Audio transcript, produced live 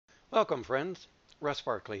Welcome, friends. Russ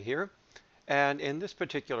Barkley here. And in this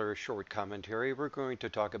particular short commentary, we're going to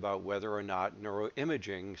talk about whether or not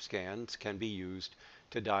neuroimaging scans can be used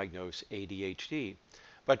to diagnose ADHD.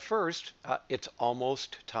 But first, it's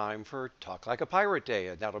almost time for Talk Like a Pirate Day,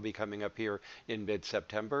 and that'll be coming up here in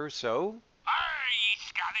mid-September. So Arr, ye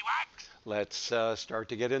scallywags! let's start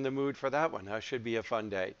to get in the mood for that one. That should be a fun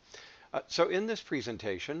day. So in this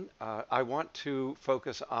presentation, I want to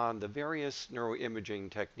focus on the various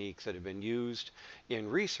neuroimaging techniques that have been used in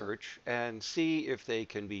research and see if they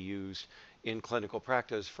can be used in clinical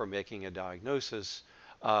practice for making a diagnosis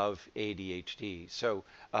of ADHD. So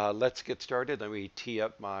let's get started. Let me tee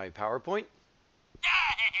up my PowerPoint.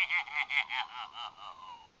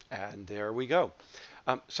 And there we go.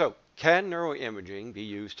 So can neuroimaging be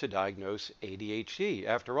used to diagnose ADHD?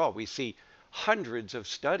 After all, we see hundreds of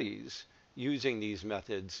studies using these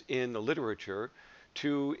methods in the literature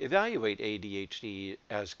to evaluate ADHD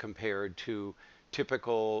as compared to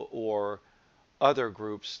typical or other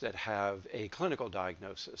groups that have a clinical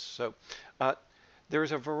diagnosis. So uh,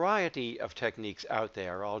 there's a variety of techniques out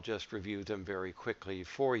there. I'll just review them very quickly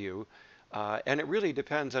for you. And it really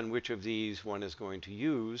depends on which of these one is going to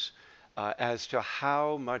use as to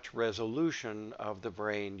how much resolution of the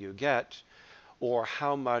brain you get or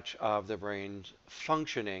how much of the brain's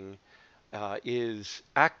functioning is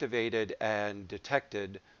activated and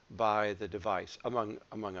detected by the device, among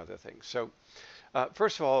other things. So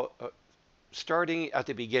first of all, starting at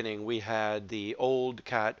the beginning, we had the old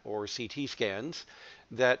CAT or CT scans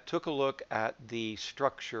that took a look at the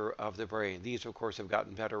structure of the brain. These, of course, have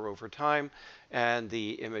gotten better over time, and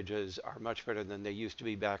the images are much better than they used to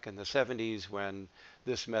be back in the 70s when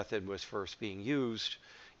this method was first being used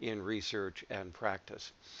in research and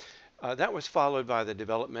practice. That was followed by the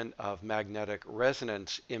development of magnetic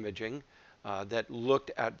resonance imaging that looked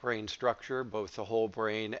at brain structure, both the whole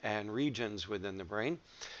brain and regions within the brain.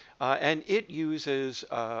 And it uses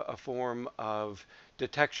a form of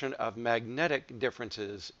detection of magnetic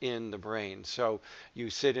differences in the brain. So you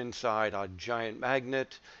sit inside a giant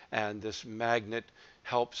magnet, and this magnet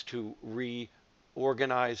helps to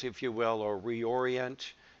reorganize, if you will, or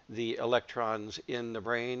reorient the electrons in the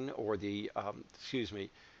brain, or the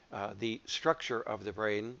structure of the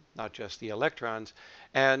brain, not just the electrons.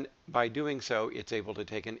 And by doing so, it's able to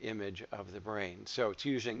take an image of the brain. So it's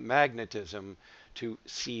using magnetism to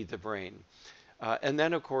see the brain. And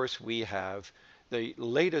then, of course, we have the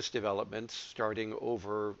latest developments starting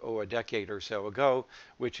over a decade or so ago,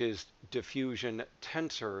 which is diffusion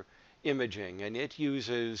tensor imaging. And it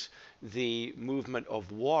uses the movement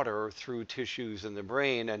of water through tissues in the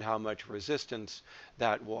brain and how much resistance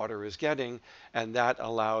that water is getting. And that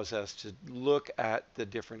allows us to look at the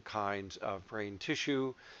different kinds of brain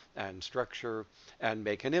tissue and structure and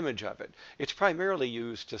make an image of it. It's primarily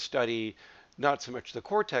used to study not so much the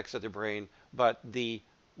cortex of the brain, but the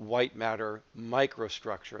white matter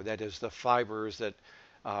microstructure, that is, the fibers that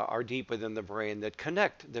are deep within the brain that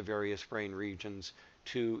connect the various brain regions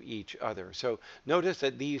to each other. So notice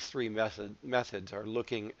that these three methods are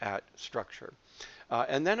looking at structure.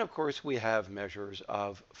 And then, of course, we have measures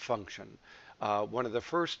of function. One of the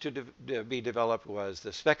first to be developed was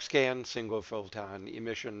the SPECT scan, single photon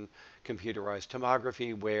emission computerized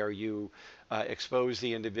tomography, where you expose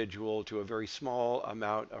the individual to a very small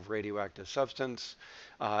amount of radioactive substance,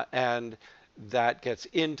 and that gets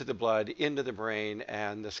into the blood, into the brain,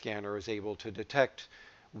 and the scanner is able to detect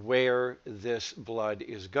where this blood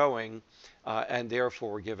is going, and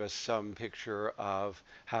therefore give us some picture of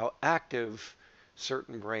how active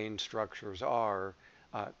certain brain structures are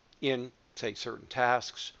in, say, certain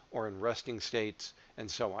tasks or in resting states and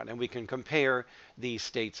so on. And we can compare these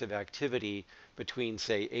states of activity between,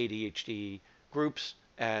 say, ADHD groups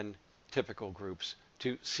and typical groups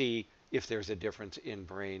to see if there's a difference in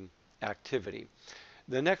brain activity.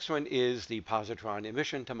 The next one is the positron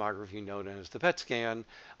emission tomography, known as the PET scan.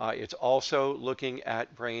 It's also looking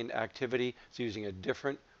at brain activity. It's using a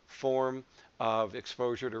different form of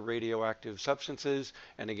exposure to radioactive substances.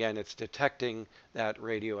 And again, it's detecting that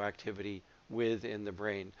radioactivity within the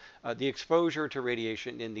brain. The exposure to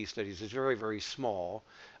radiation in these studies is very, very small.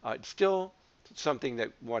 It's still something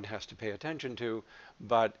that one has to pay attention to,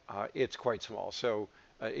 but it's quite small. So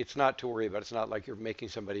it's not to worry about. It's not like you're making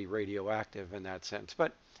somebody radioactive in that sense,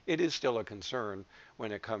 but it is still a concern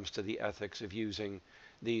when it comes to the ethics of using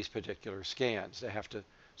these particular scans. They have to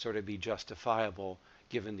sort of be justifiable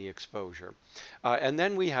given the exposure. And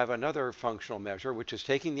then we have another functional measure, which is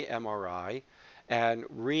taking the MRI and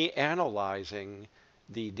reanalyzing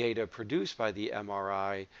the data produced by the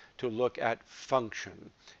MRI to look at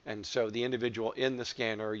function. And so the individual in the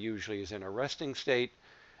scanner usually is in a resting state,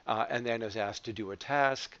 and then is asked to do a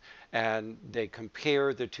task, and they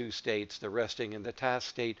compare the two states, the resting and the task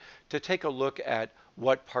state, to take a look at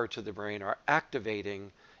what parts of the brain are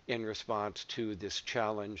activating in response to this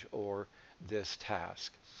challenge or this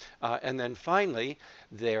task. And then finally,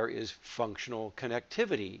 there is functional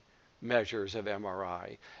connectivity measures of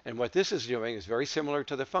MRI. And what this is doing is very similar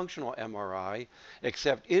to the functional MRI,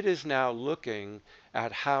 except it is now looking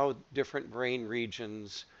at how different brain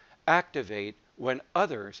regions activate when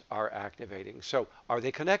others are activating. So are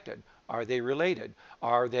they connected? Are they related?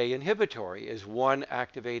 Are they inhibitory? Is one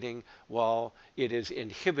activating while it is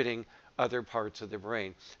inhibiting other parts of the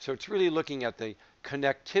brain? So it's really looking at the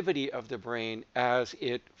connectivity of the brain as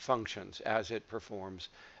it functions, as it performs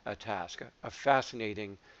a task. A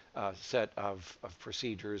fascinating set of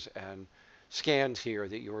procedures and scans here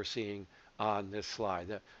that you're seeing on this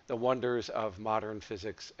slide. The wonders of modern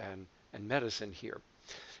physics and medicine here.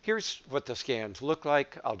 Here's what the scans look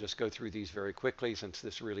like. I'll just go through these very quickly since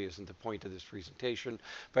this really isn't the point of this presentation.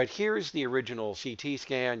 But here's the original CT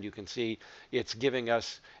scan. You can see it's giving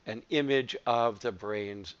us an image of the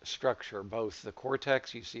brain's structure, both the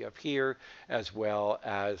cortex you see up here, as well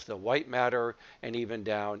as the white matter, and even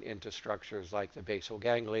down into structures like the basal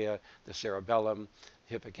ganglia, the cerebellum,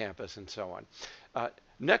 hippocampus, and so on.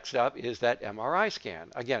 Next up is that MRI scan.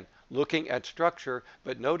 Again, looking at structure,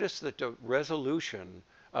 but notice that the resolution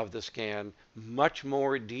of the scan much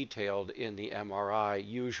more detailed in the MRI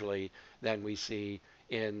usually than we see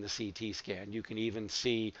in the CT scan. You can even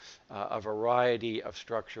see a variety of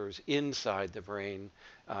structures inside the brain,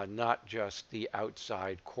 not just the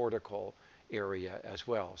outside cortical area as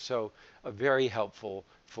well. So very helpful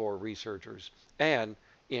for researchers and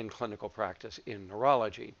in clinical practice in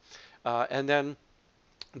neurology. And then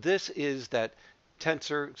this is that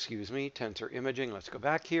tensor imaging. Let's go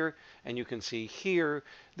back here, and you can see here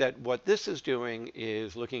that what this is doing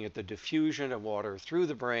is looking at the diffusion of water through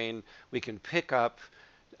the brain. We can pick up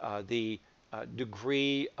the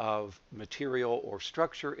degree of material or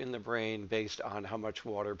structure in the brain based on how much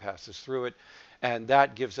water passes through it, and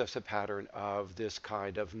that gives us a pattern of this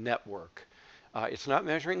kind of network. It's not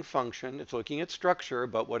measuring function, it's looking at structure,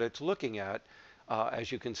 but what it's looking at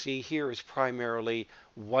as you can see here, is primarily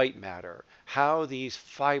white matter. How these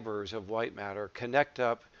fibers of white matter connect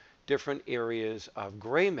up different areas of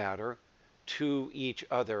gray matter to each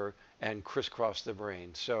other and crisscross the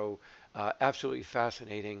brain. So absolutely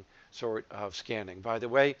fascinating sort of scanning. By the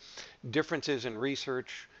way, differences in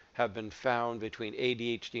research have been found between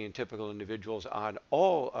ADHD and typical individuals on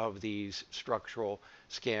all of these structural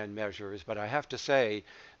scan measures, but I have to say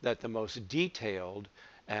that the most detailed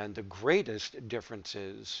and the greatest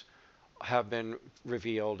differences have been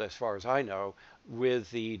revealed, as far as I know,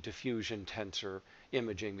 with the diffusion tensor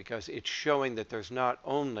imaging, because it's showing that there's not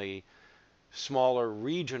only smaller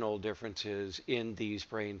regional differences in these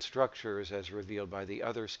brain structures as revealed by the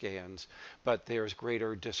other scans, but there's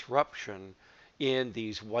greater disruption in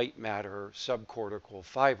these white matter subcortical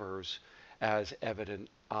fibers as evident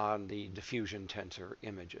on the diffusion tensor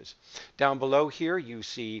images. Down below here you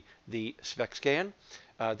see the SPECT scan.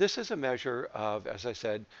 This is a measure of, as I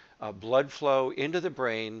said, blood flow into the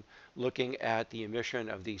brain, looking at the emission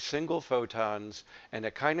of these single photons, and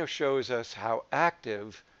it kind of shows us how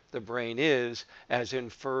active the brain is as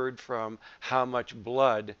inferred from how much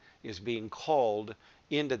blood is being called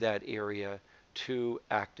into that area to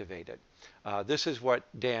activate it. This is what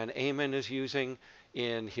Dan Amen is using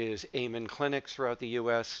in his Amen clinics throughout the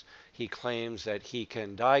US. He claims that he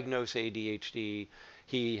can diagnose ADHD.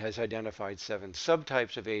 He has identified 7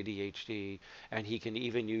 subtypes of ADHD, and he can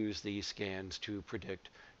even use these scans to predict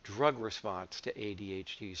drug response to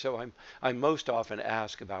ADHD. So I'm most often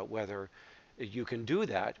asked about whether you can do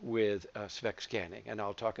that with SPECT scanning, and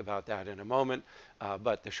I'll talk about that in a moment,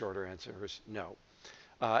 but the shorter answer is no.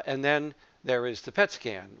 And then there is the PET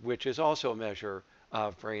scan, which is also a measure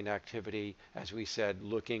of brain activity, as we said,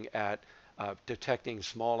 looking at detecting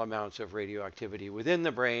small amounts of radioactivity within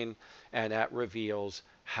the brain, and that reveals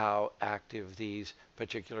how active these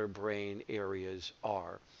particular brain areas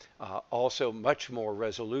are. Also, much more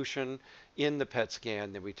resolution in the PET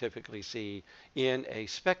scan than we typically see in a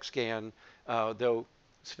SPECT scan, though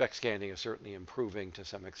SPECT scanning is certainly improving to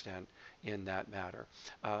some extent in that matter.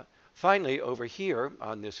 Finally, over here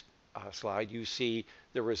on this slide, you see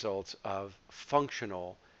the results of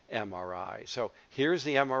functional MRI. So here's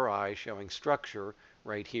the MRI showing structure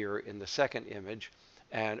right here in the second image,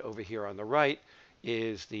 and over here on the right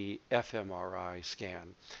is the fMRI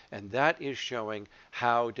scan. And that is showing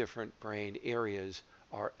how different brain areas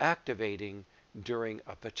are activating during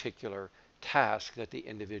a particular task that the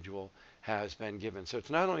individual has been given. So it's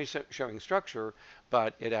not only showing structure,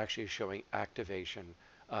 but it actually is showing activation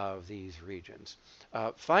of these regions.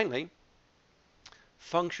 Finally,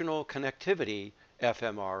 functional connectivity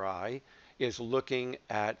fMRI is looking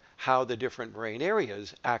at how the different brain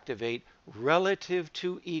areas activate relative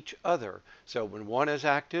to each other. So when one is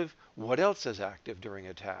active, what else is active during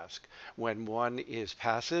a task? When one is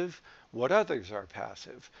passive, what others are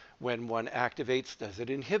passive? When one activates, does it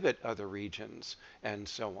inhibit other regions? And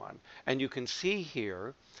so on. And you can see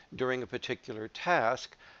here during a particular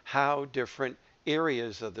task how different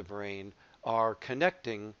areas of the brain are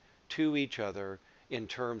connecting to each other in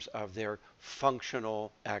terms of their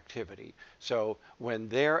functional activity. So when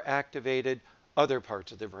they're activated, other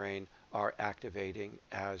parts of the brain are activating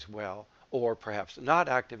as well, or perhaps not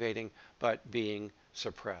activating, but being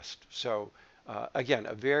suppressed. So again,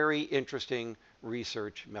 a very interesting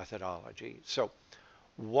research methodology. So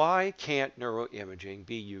why can't neuroimaging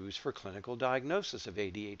be used for clinical diagnosis of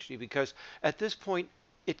ADHD? Because at this point,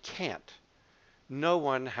 it can't. No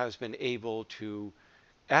one has been able to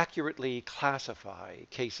accurately classify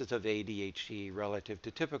cases of ADHD relative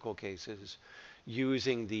to typical cases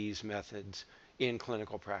using these methods in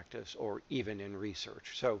clinical practice or even in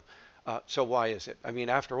research. So why is it? I mean,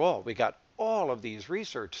 after all, we got all of these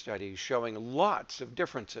research studies showing lots of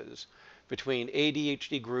differences between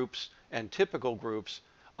ADHD groups and typical groups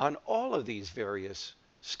on all of these various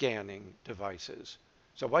scanning devices.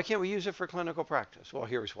 So why can't we use it for clinical practice? Well,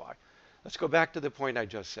 here's why. Let's go back to the point I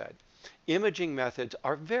just said. Imaging methods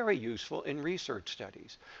are very useful in research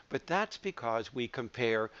studies, but that's because we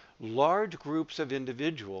compare large groups of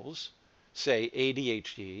individuals, say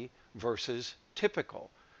ADHD, versus typical.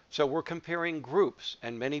 So we're comparing groups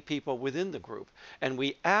and many people within the group, and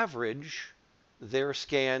we average their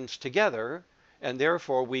scans together, and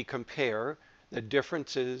therefore we compare the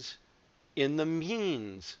differences in the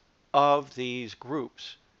means of these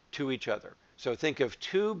groups to each other. So think of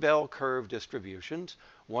two bell curve distributions,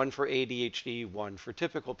 one for ADHD, one for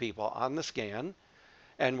typical people on the scan,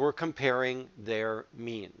 and we're comparing their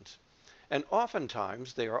means. And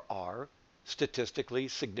oftentimes there are statistically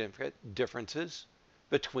significant differences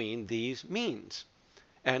between these means.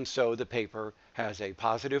 And so the paper has a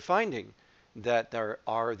positive finding that there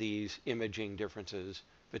are these imaging differences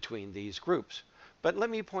between these groups. But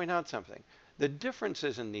let me point out something. The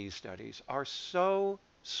differences in these studies are so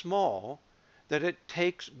small that it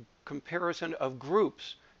takes comparison of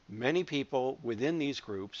groups, many people within these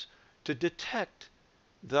groups, to detect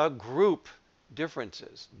the group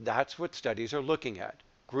differences. That's what studies are looking at,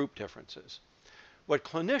 group differences. What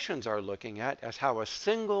clinicians are looking at is how a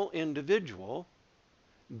single individual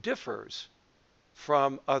differs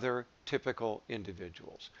from other typical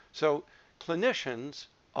individuals. So clinicians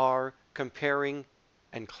are comparing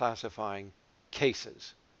and classifying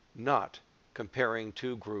cases, not comparing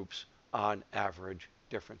two groups on average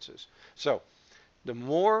differences. So the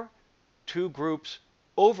more two groups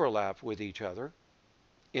overlap with each other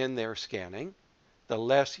in their scanning, the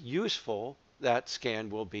less useful that scan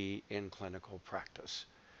will be in clinical practice.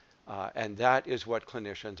 And that is what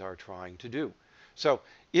clinicians are trying to do. So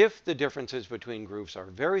if the differences between groups are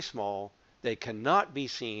very small, they cannot be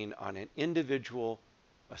seen on an individual,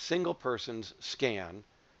 a single person's scan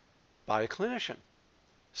by a clinician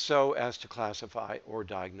so as to classify or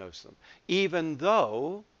diagnose them, even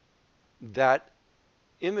though that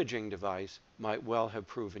imaging device might well have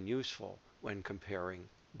proven useful when comparing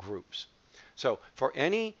groups. So for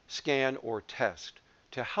any scan or test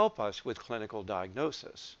to help us with clinical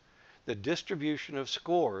diagnosis, the distribution of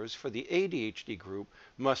scores for the ADHD group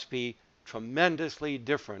must be tremendously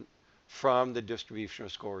different from the distribution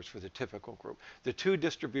of scores for the typical group. The two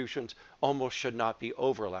distributions almost should not be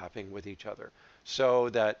overlapping with each other, so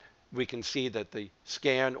that we can see that the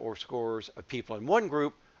scan or scores of people in one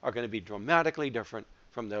group are going to be dramatically different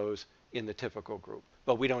from those in the typical group.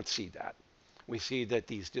 But we don't see that. We see that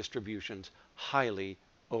these distributions highly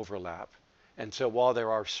overlap. And so while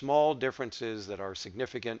there are small differences that are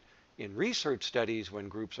significant in research studies when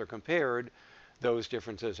groups are compared, those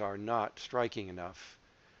differences are not striking enough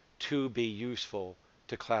to be useful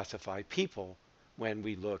to classify people when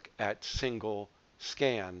we look at single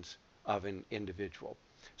scans of an individual.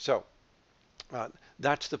 So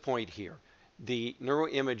that's the point here. The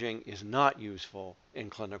neuroimaging is not useful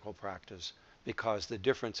in clinical practice because the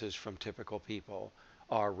differences from typical people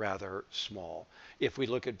are rather small. If we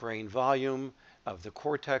look at brain volume of the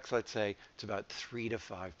cortex, let's say, it's about 3 to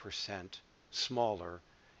 5% smaller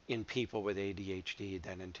in people with ADHD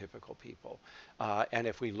than in typical people. And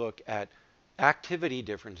if we look at activity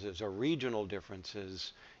differences or regional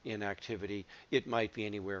differences in activity, it might be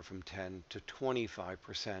anywhere from 10 to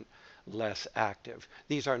 25% less active.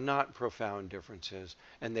 These are not profound differences,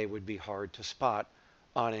 and they would be hard to spot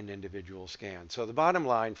on an individual scan. So the bottom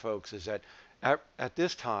line, folks, is that at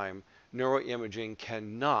this time, neuroimaging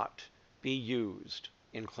cannot be used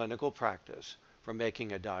in clinical practice for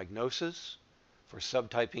making a diagnosis, for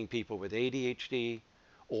subtyping people with ADHD,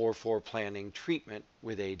 or for planning treatment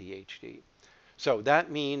with ADHD. So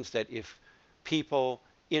that means that if people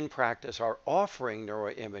in practice are offering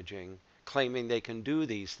neuroimaging, claiming they can do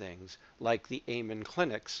these things, like the Amen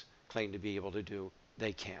clinics claim to be able to do,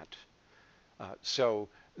 they can't. So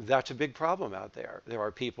that's a big problem out there. There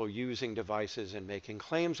are people using devices and making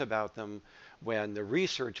claims about them when the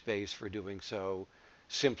research base for doing so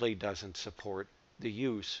simply doesn't support the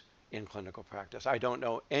use in clinical practice. I don't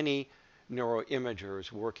know any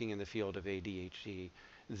neuroimagers working in the field of ADHD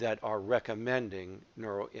that are recommending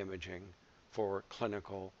neuroimaging for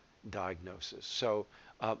clinical diagnosis. So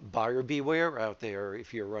buyer beware out there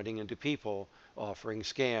if you're running into people offering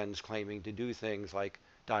scans claiming to do things like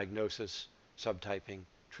diagnosis, subtyping,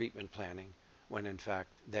 treatment planning, when in fact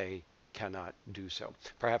they cannot do so.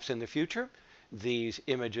 Perhaps in the future, these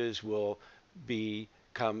images will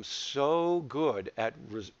become so good at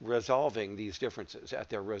resolving these differences, at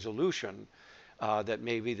their resolution, that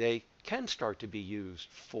maybe they can start to be used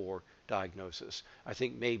for diagnosis. I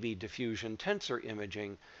think maybe diffusion tensor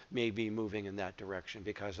imaging may be moving in that direction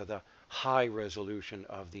because of the high resolution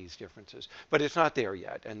of these differences. But it's not there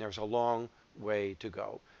yet, and there's a long way to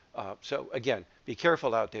go. So again, be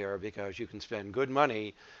careful out there because you can spend good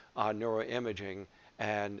money on neuroimaging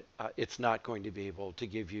and it's not going to be able to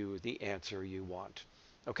give you the answer you want.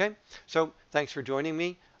 Okay, so thanks for joining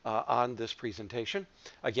me on this presentation.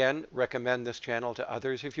 Again, recommend this channel to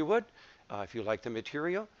others if you would. If you like the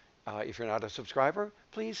material, if you're not a subscriber,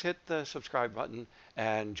 please hit the subscribe button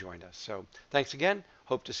and join us. So thanks again.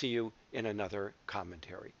 Hope to see you in another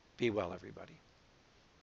commentary. Be well, everybody.